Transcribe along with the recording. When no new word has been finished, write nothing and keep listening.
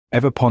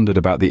Ever pondered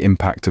about the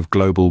impact of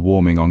global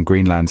warming on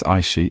Greenland's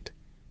ice sheet?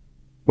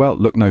 Well,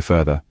 look no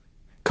further.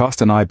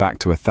 Cast an eye back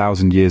to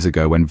 1,000 years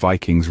ago when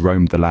Vikings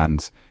roamed the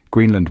lands.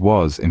 Greenland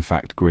was, in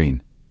fact,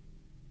 green.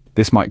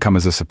 This might come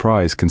as a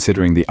surprise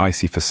considering the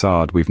icy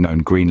facade we've known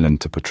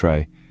Greenland to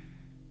portray.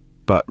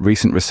 But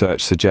recent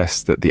research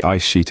suggests that the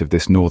ice sheet of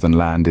this northern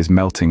land is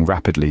melting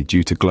rapidly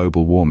due to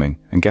global warming.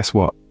 And guess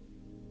what?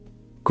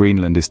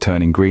 Greenland is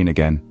turning green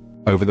again.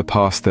 Over the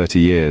past 30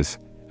 years,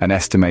 an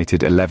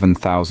estimated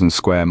 11,000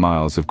 square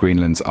miles of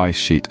Greenland's ice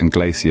sheet and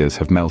glaciers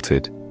have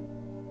melted.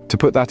 To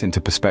put that into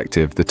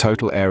perspective, the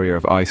total area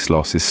of ice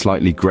loss is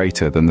slightly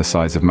greater than the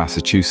size of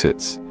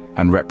Massachusetts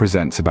and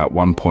represents about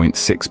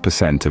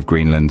 1.6% of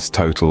Greenland's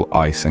total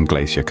ice and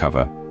glacier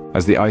cover.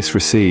 As the ice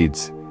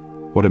recedes,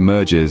 what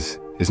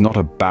emerges is not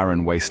a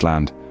barren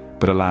wasteland,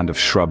 but a land of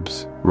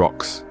shrubs,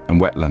 rocks,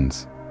 and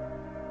wetlands.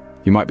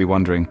 You might be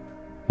wondering,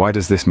 why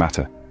does this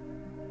matter?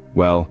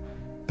 Well,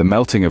 the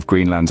melting of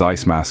Greenland's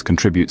ice mass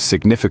contributes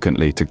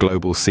significantly to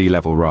global sea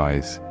level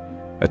rise,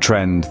 a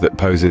trend that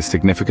poses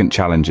significant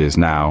challenges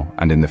now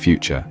and in the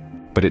future.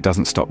 But it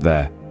doesn't stop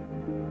there.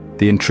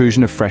 The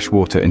intrusion of fresh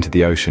water into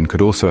the ocean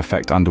could also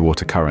affect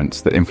underwater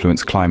currents that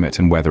influence climate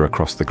and weather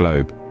across the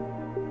globe.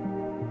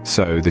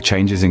 So, the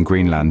changes in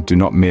Greenland do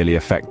not merely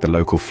affect the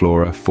local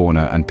flora,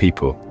 fauna, and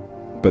people,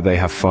 but they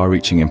have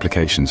far-reaching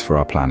implications for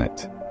our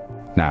planet.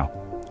 Now,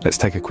 let's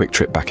take a quick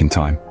trip back in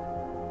time.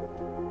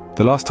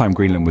 The last time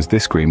Greenland was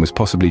this green was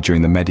possibly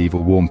during the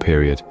medieval warm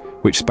period,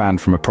 which spanned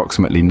from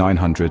approximately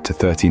 900 to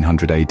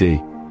 1300 AD.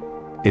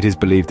 It is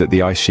believed that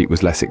the ice sheet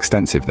was less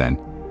extensive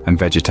then, and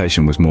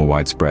vegetation was more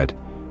widespread,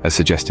 as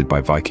suggested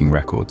by Viking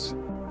records.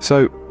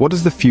 So, what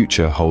does the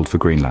future hold for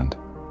Greenland?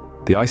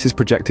 The ice is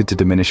projected to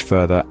diminish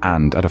further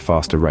and at a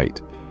faster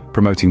rate,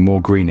 promoting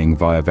more greening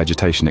via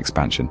vegetation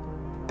expansion.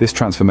 This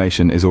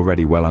transformation is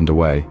already well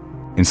underway.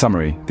 In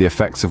summary, the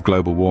effects of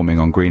global warming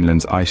on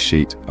Greenland's ice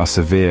sheet are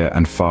severe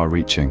and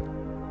far-reaching.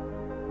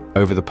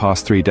 Over the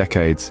past 3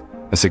 decades,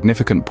 a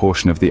significant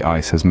portion of the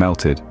ice has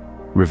melted,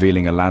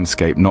 revealing a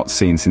landscape not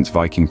seen since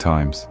Viking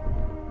times.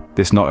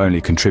 This not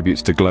only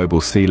contributes to global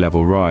sea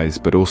level rise,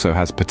 but also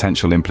has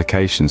potential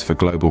implications for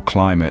global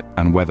climate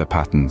and weather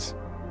patterns.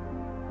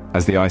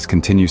 As the ice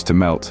continues to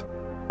melt,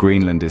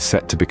 Greenland is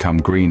set to become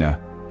greener,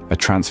 a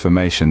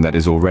transformation that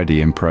is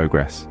already in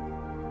progress.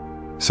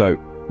 So,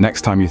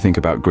 next time you think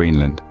about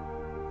Greenland,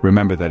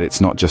 remember that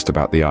it's not just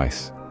about the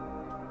ice.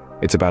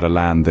 It's about a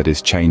land that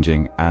is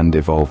changing and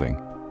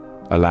evolving,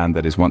 a land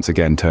that is once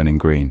again turning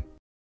green.